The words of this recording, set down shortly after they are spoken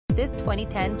This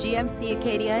 2010 GMC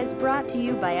ACADIA is brought to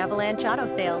you by Avalanche Auto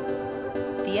Sales.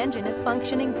 The engine is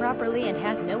functioning properly and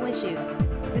has no issues.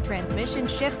 The transmission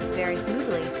shifts very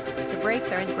smoothly. The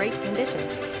brakes are in great condition.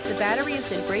 The battery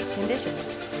is in great condition.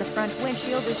 The front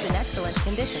windshield is in excellent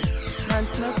condition.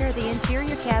 Non-smoker. The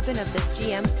interior cabin of this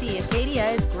GMC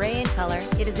ACADIA is gray in color.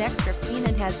 It is extra clean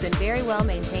and has been very well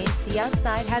maintained. The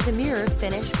outside has a mirror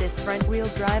finish. This front-wheel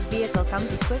drive vehicle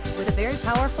comes equipped with a very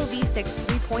powerful V6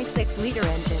 3.6-liter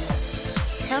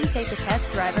engine. Come take a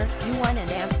test driver. You won an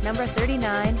AMP number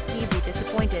 39, you'd be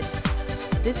disappointed.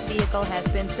 This vehicle has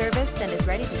been serviced and is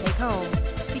ready to take home.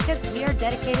 Because we are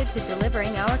dedicated to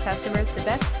delivering our customers the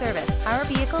best service, our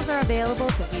vehicles are available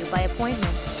to view by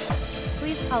appointment.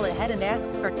 Please call ahead and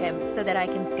ask for Tim so that I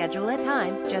can schedule a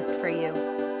time just for you.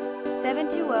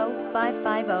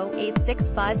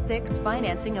 720-550-8656.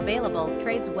 Financing available.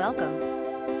 Trades welcome.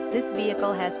 This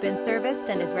vehicle has been serviced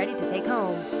and is ready to take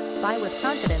home. Buy with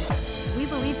confidence. We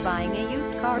believe buying a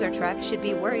used car or truck should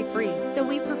be worry-free, so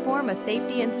we perform a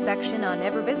safety inspection on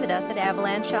ever. Visit us at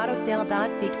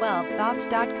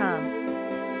avalancheautosale.v12soft.com.